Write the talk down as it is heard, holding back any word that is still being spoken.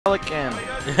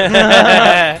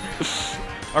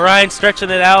Orion stretching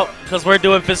it out because we're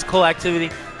doing physical activity.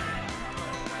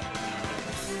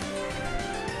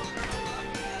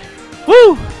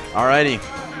 Woo! Alrighty.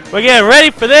 We're getting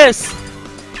ready for this.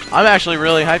 I'm actually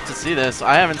really hyped to see this.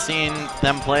 I haven't seen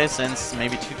them play since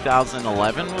maybe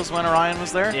 2011 was when Orion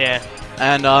was there. Yeah.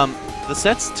 And the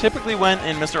sets typically went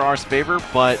in Mr. R's favor,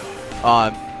 but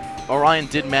Orion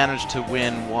did manage to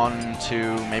win 1,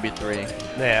 2, maybe 3.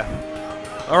 Yeah.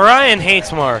 Orion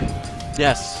hates Marth.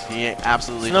 Yes, he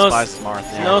absolutely despises Marth.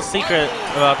 Yeah. No secret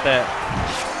about that.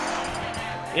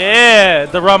 Yeah,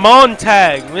 the Ramon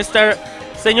tag,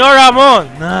 Señor Ramon.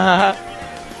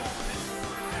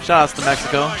 Shoutouts to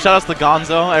Mexico. Shoutouts to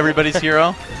Gonzo, everybody's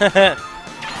hero.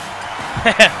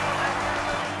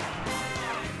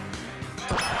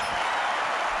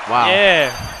 Wow.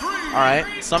 Yeah. All right,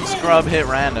 some scrub hit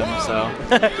random, so.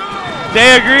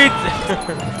 They agreed.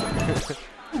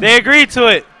 They agreed to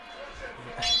it.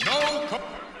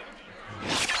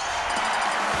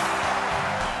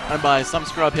 And by some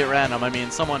scrub hit random, I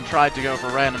mean someone tried to go for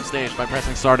random stage by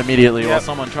pressing start immediately while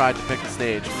someone tried to pick the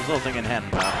stage, resulting in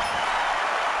hand battle.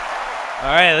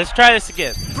 All right, let's try this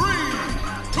again. 3,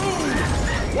 2,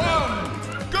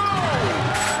 1, go!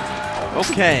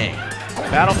 Okay.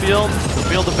 Battlefield, the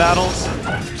field of battles.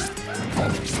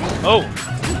 Oh.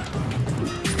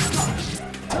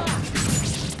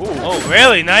 Ooh. Oh,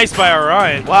 really nice by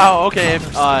Orion. Wow, okay.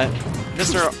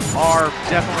 Mr. R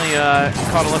definitely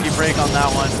caught a lucky break on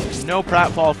that one. No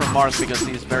pratfall from Marth because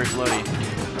he's very floaty.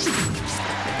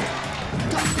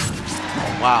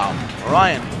 Wow.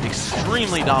 Orion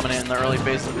extremely dominant in the early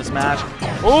phase of this match.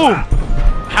 Ooh.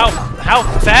 How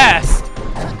fast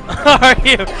are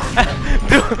you?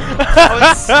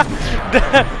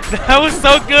 That was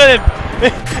so good.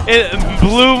 It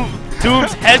blew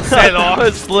Doom's headset off. That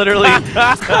was literally.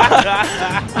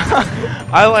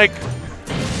 I like.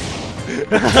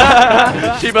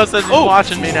 Shibo says he's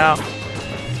watching me now.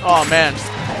 Oh man.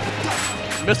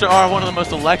 Mr. R, one of the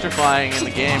most electrifying in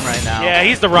the game right now. Yeah,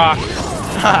 he's the Rock.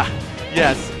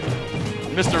 Yes.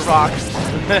 Mr. Rock.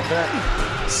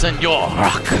 Senor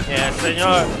Rock. Yeah,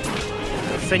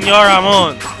 Señor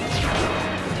Ramon.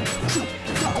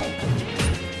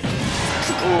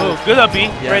 Oh, good up B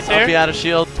right there. Up B out of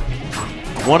shield.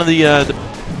 One of the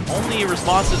only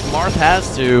responses Marth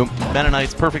has to Meta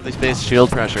Knight's perfectly spaced shield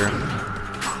pressure.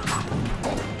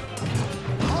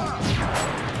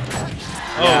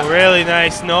 Oh, really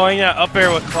nice. Knowing that up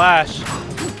air with Clash.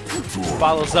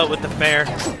 Follows up with the fair.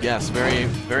 Yes,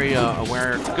 very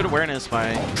aware. Good awareness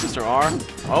by Mr. R.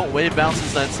 Oh, wave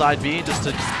bounces that side B just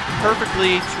to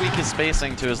perfectly tweak his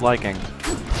spacing to his liking.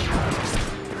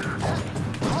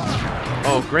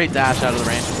 Oh, great dash out of the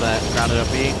range of that grounded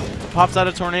up B. Pops out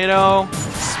a tornado.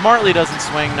 Smartly doesn't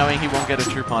swing, knowing he won't get a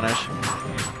true punish.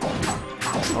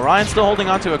 Orion's still holding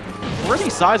on to a pretty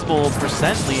sizable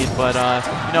percent lead, but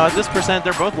you know, at this percent,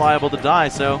 they're both liable to die,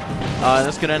 so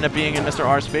this could end up being in Mr.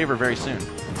 R's favor very soon.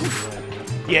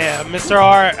 Yeah, Mr.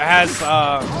 R has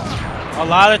a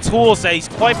lot of tools that he's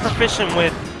quite proficient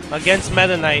with against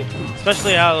Meta Knight,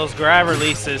 especially out of those grab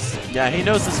releases. Yeah, he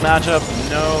knows this matchup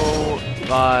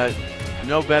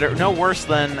no worse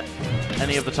than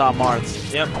any of the top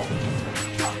Marths. Yep.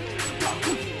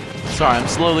 Sorry, I'm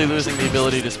slowly losing the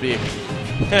ability to speak.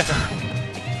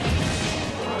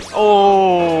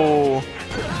 Oh,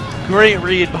 great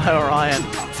read by Orion.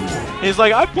 He's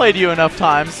like, I've played you enough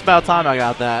times. It's about time I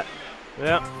got that.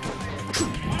 Yep.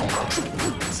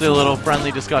 See a little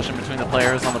friendly discussion between the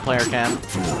players on the player cam.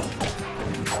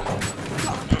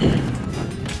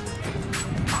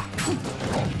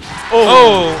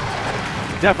 Oh!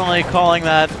 Definitely calling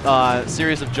that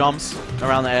series of jumps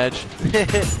around the edge.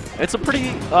 It's a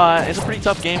pretty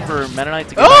tough game for Meta Knight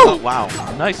to get. Oh! Wow,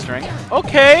 nice string.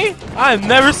 Okay, I've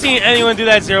never seen anyone do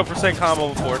that 0% combo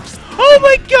before. Oh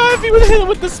my god, if he would have hit him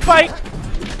with the spike.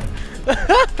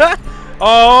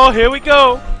 Oh, here we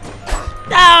go.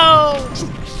 No!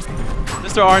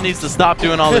 Mr. R needs to stop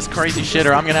doing all this crazy shit,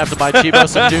 or I'm gonna have to buy Chibo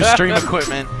some new stream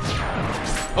equipment.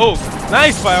 Oh,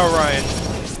 nice by Orion.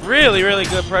 Really, really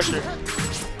good pressure.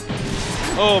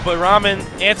 Oh, but Ramen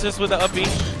answers with the up B.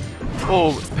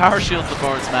 Oh, power shields the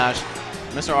forward smash.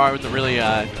 Mr. R with the really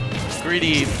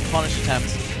greedy punish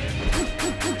attempts.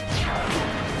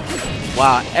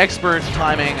 Wow, expert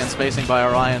timing and spacing by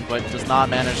Orion, but does not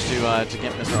manage to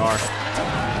get Mr. R.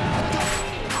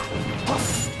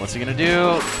 What's he gonna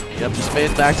do? Yep, just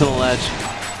fades back to the ledge.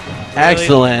 Really?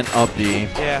 Excellent up B.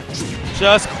 Yeah,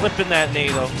 just clipping that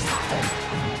NATO.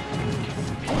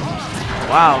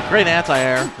 Wow, great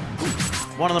anti-air.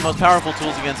 One of the most powerful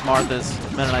tools against Marth is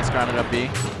Meta Knight's grounded up B.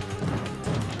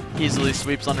 Easily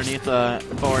sweeps underneath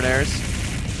forward airs.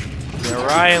 Yeah,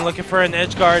 Ryan looking for an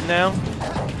edge guard now.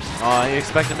 He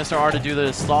expected Mr. R to do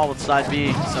the stall with side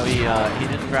B, so he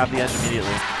didn't grab the edge immediately.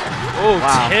 Oh,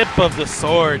 wow. Tip of the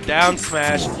sword, down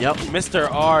smash. Yep. Mr.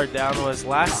 R down to his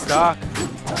last stock.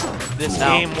 This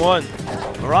Now, game won.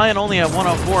 Orion only at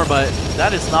 104, but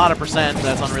that is not a percent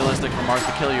that's unrealistic for Mark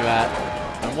to kill you at.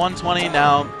 And 120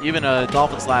 now, even a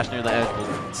Dolphin Slash near the edge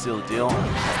will seal the deal.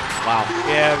 Wow.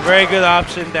 Yeah, very good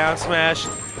option, down smash.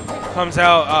 Comes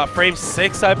out frame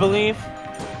 6, I believe.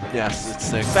 Yes, it's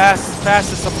 6.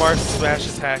 Fastest of Mark's smash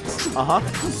attacks. Uh-huh.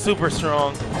 Super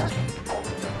strong.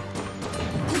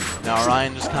 Now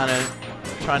Orion just kind of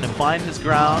trying to find his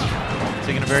ground,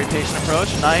 taking a very patient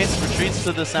approach. Nice, retreats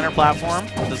to the center platform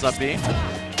with his up B.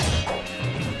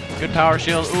 Good power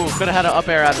shield. Ooh, could have had an up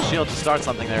air out of shield to start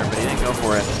something there, but he didn't go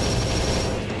for it.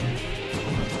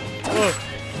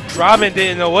 Robin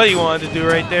didn't know what he wanted to do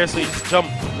right there, so he just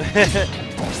jumped.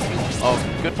 Oh,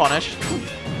 good punish.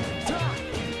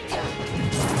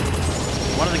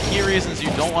 One of the key reasons you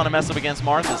don't want to mess up against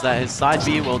Marth is that his side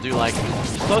B will do like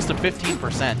close to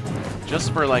 15%.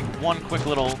 Just for like one quick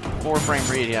little 4-frame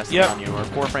read he has to do on you, or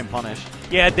 4-frame punish.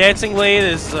 Yeah, Dancing Blade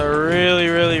is a really,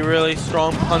 really, really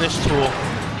strong punish tool.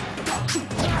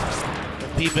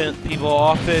 People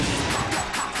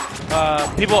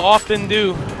often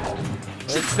do.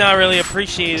 It's not really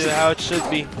appreciated how it should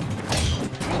be.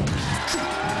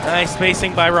 Nice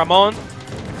spacing by Ramon.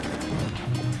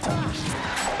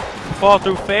 Fall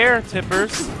through fair,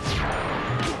 tippers.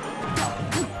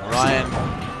 Orion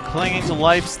clinging to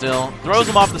life still. Throws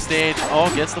him off the stage. Oh,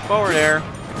 gets the forward air.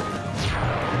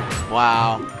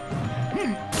 Wow.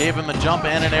 Gave him a jump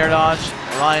and an air dodge.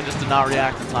 Orion just did not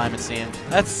react in time, it seemed.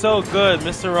 That's so good.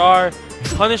 Mr. R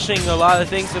punishing a lot of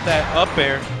things with that up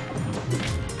air.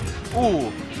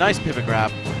 Ooh, nice pivot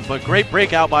grab. But great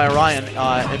breakout by Orion.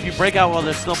 If you break out while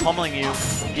they're still pummeling you,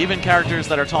 even characters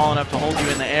that are tall enough to hold you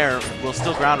in the air will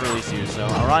still ground release you. So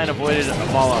Orion avoided a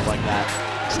follow-up like that.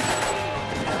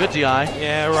 Good DI.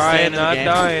 Yeah, Ryan not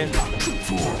dying.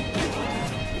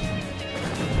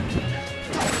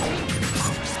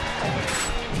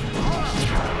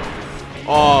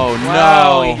 Oh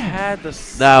wow, no! He had the.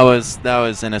 That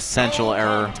was an essential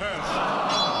error.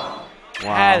 Wow.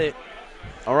 Had it.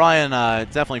 Orion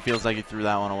definitely feels like he threw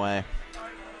that one away.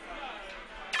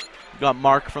 You got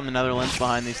Mark from the Netherlands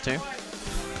behind these two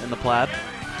in the plaid.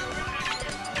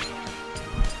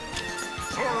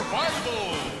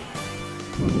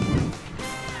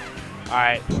 All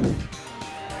right.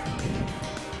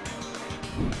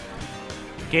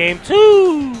 Game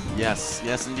 2. Yes,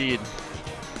 yes indeed.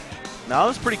 Now that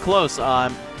was pretty close.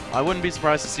 I wouldn't be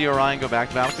surprised to see Orion go back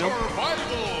to Battlefield.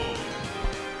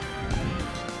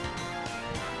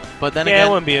 But then again, it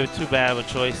wouldn't be too bad of a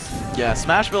choice. Yeah,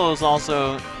 Smashville is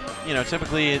also, you know,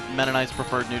 typically Meta Knight's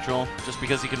preferred neutral, just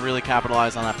because he can really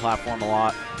capitalize on that platform a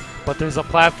lot. But there's a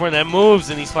platform that moves,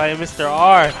 and he's fighting Mr.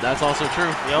 R. That's also true.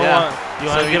 You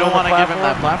don't want to give him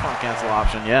that platform cancel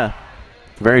option. Yeah,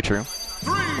 very true.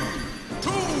 3, 2,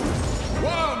 1.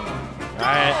 All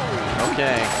right.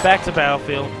 Okay. Back to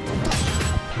Battlefield.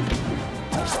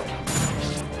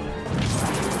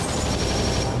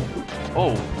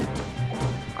 Oh.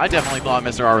 I definitely thought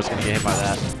Mr. R was going to get hit by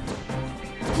that.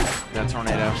 That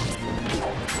tornado.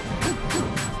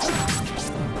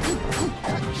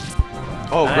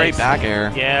 Oh, nice. Great back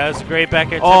air. Yeah, it was a great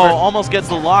back air. Oh, almost gets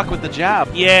the lock with the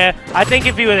jab. Yeah, I think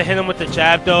if he would have hit him with the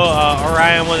jab, though,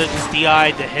 Orion would have just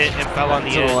DI'd the hit and fell on the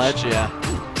edge. Yeah.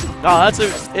 No, that's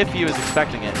if he was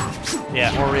expecting it.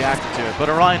 Yeah. Or reacted to it. But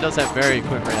Orion does have very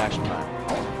quick reaction time.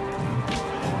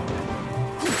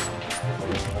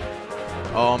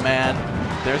 Oh, man.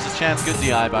 There's his chance. Good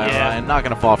DI by Orion. Not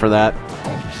going to fall for that.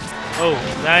 Oh,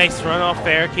 nice. Run off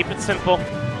fair. Keep it simple.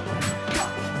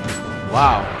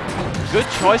 Wow. Good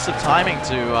choice of timing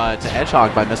to edge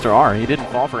hog by Mr. R. He didn't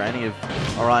fall for any of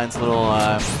Orion's little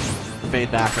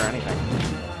fade back or anything.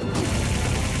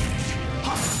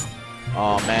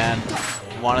 Oh, man.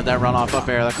 Wanted that runoff up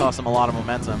air. That cost him a lot of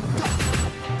momentum.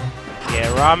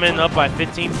 Yeah, Ramen up by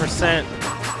 15%.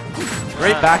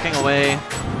 Great backing away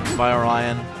by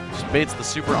Orion. Just baits the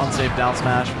super unsafe down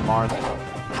smash from Marth.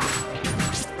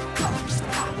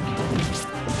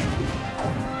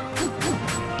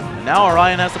 And now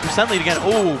Orion has the percent lead again.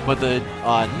 Oh, but the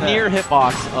near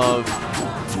hitbox of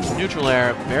neutral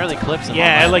air barely clips him.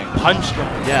 Yeah, it like punched him.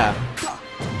 Yeah.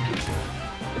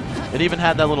 It even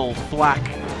had that little thwack,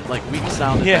 like weak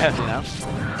sound effect, you know?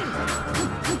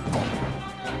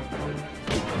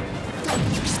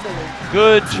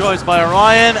 Good choice by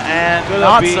Orion, and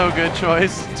not so good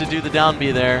choice to do the down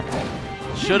B there.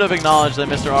 Should have acknowledged that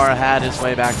Mr. R had his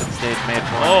way back to the stage made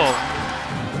for him. Oh.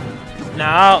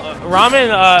 Now,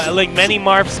 Ramen, like many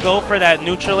Marfs, go for that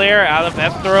neutral air out of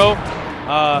F throw.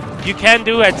 You can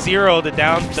do at 0 the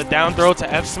down throw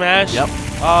to F smash. Yep.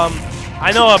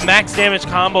 I know a max damage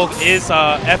combo is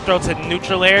F throw to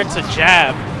neutral air to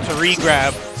jab to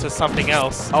re-grab to something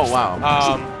else. Oh, wow.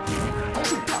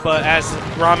 But as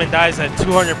Ramen dies at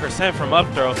 200% from up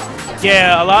throw,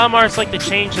 yeah, a lot of Marks like to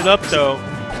change it up though.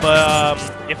 But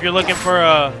if you're looking for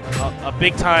a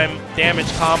big time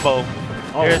damage combo,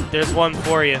 there's one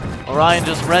for you. Orion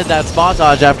just read that spot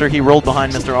dodge after he rolled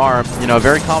behind Mr. R. You know, a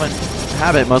very common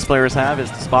habit most players have is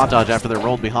to spot dodge after they're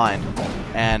rolled behind.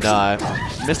 And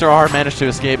Mr. R managed to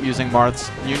escape using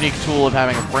Marth's unique tool of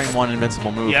having a frame 1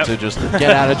 invincible move to just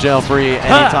get out of jail free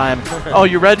anytime. Oh,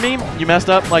 you read me? You messed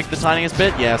up like the tiniest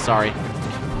bit? Yeah, sorry.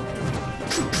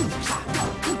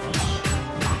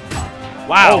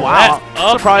 Wow, oh, wow.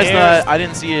 I'm surprised air. that I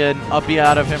didn't see an up B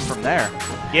out of him from there.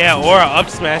 Yeah, or an up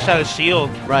smash out of shield.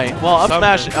 Right. Well, up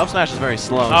smash is very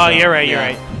slow. Oh, so, you're right, you're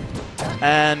right.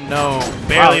 And no.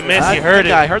 Barely missed, you heard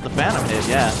it. I heard the Phantom hit,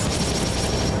 yeah.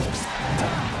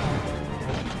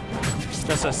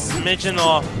 Just a smidgen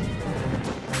off.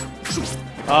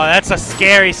 Oh, that's a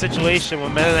scary situation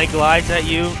when Meta Knight glides at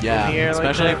you. Yeah, in the air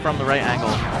especially like from the right angle.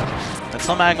 At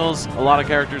some angles, a lot of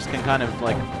characters can kind of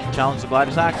like challenge the glide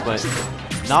attack, but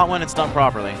not when it's done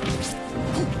properly.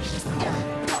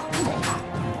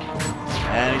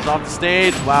 And he's off the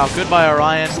stage. Wow, good by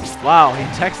Orion. Wow, he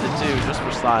texted too, just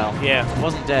for style. Yeah.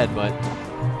 Wasn't dead, but...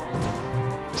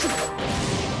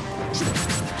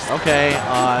 Okay,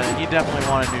 he definitely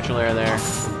wanted neutral air there.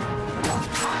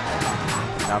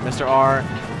 Now Mr. R,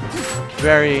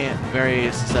 very,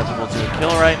 very susceptible to a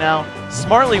kill right now.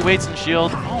 Smartly waits in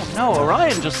shield. Oh no,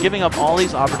 Orion just giving up all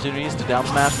these opportunities to down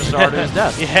smash Mr. R to his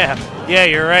death. Yeah,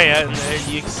 you're right.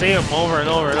 You can see him over and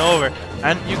over and over.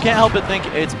 And you can't help but think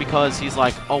it's because he's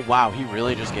like, oh wow, he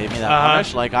really just gave me that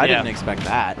punish? Like, I didn't expect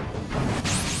that.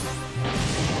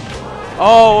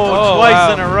 Oh,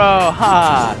 twice in a row,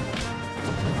 ha!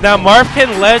 Now Marth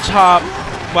can ledge hop,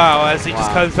 wow, as he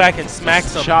just comes back and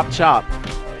smacks him. Chop, chop.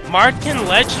 Marth can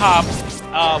ledge hop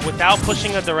without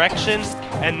pushing a direction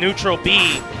and neutral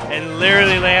B and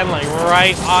literally land like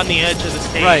right on the edge of the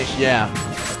stage. Right, yeah.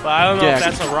 But I don't know if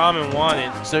that's what Ramen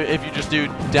wanted. So if you just do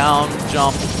down,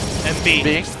 jump, and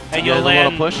B, and you'll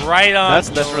land push. right on.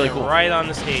 That's really cool. Right on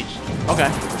the stage. Okay.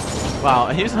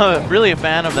 Wow, he's really a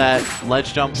fan of that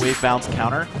ledge jump wave bounce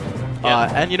counter.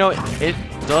 And you know, it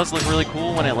does look really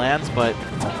cool when it lands, but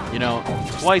you know,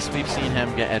 twice we've seen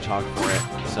him get edge hog for it.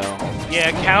 So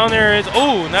yeah, counter is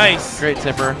nice. Great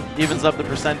tipper. Evens up the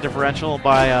percent differential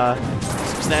by a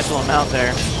substantial amount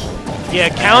there. Yeah,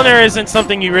 counter isn't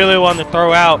something you really want to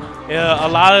throw out. A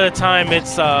lot of the time,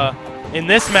 it's in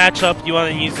this matchup you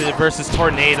want to use it versus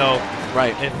tornado.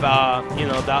 Right. If you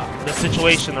know the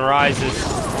situation arises.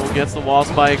 Oh, gets the wall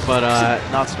spike, but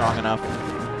not strong enough.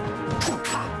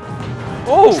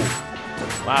 Oh!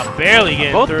 Wow, barely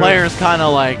getting Both through. players kind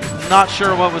of like not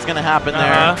sure what was going to happen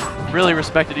there. Really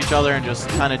respected each other and just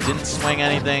kind of didn't swing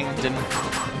anything. Didn't,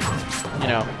 you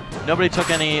know, nobody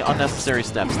took any unnecessary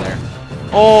steps there.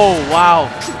 Oh, wow.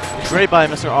 Great by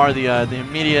Mr. R, the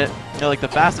immediate, you know, like the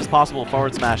fastest possible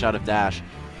forward smash out of dash.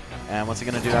 And what's he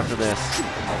going to do after this?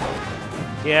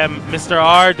 Yeah, Mr.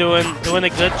 R doing a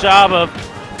good job of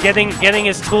getting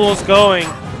his tools going.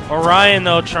 Orion,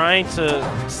 though, trying to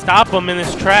stop him in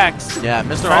his tracks. Yeah,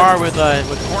 Mr. R with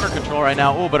corner control right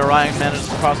now. Oh, but Orion manages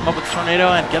to cross him up with the tornado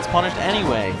and gets punished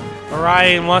anyway.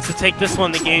 Orion wants to take this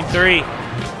one to game 3.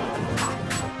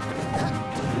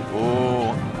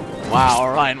 Oh, wow,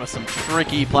 Orion with some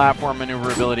tricky platform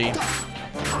maneuverability.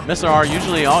 Mr. R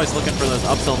usually always looking for those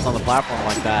up tilts on the platform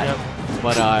like that. Yep.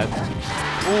 But,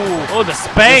 oh, the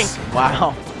spank!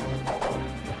 Wow.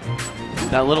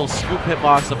 That little scoop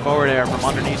hitbox of forward air from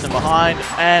underneath and behind,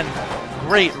 and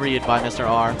great read by Mr.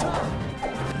 R.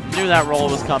 Knew that roll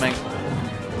was coming.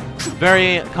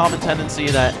 Very common tendency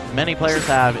that many players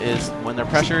have is when they're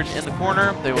pressured in the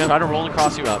corner, they will try to roll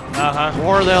across you up.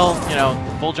 Or they'll, you know,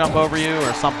 full jump over you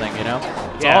or something, you know?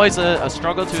 It's always a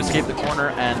struggle to escape the corner,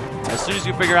 and as soon as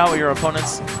you figure out what your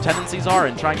opponent's tendencies are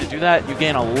and trying to do that, you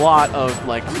gain a lot of,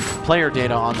 like, player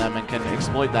data on them and can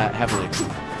exploit that heavily.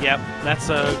 Yep, that's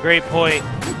a great point.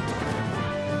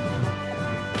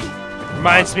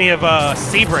 Reminds me of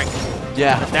Seabrick.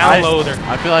 Yeah. Downloader.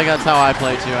 I feel like that's how I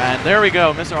play too. And there we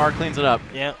go. Mr. R cleans it up.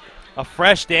 Yeah. A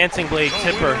fresh dancing blade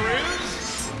tipper.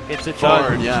 It's a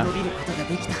forward, yeah.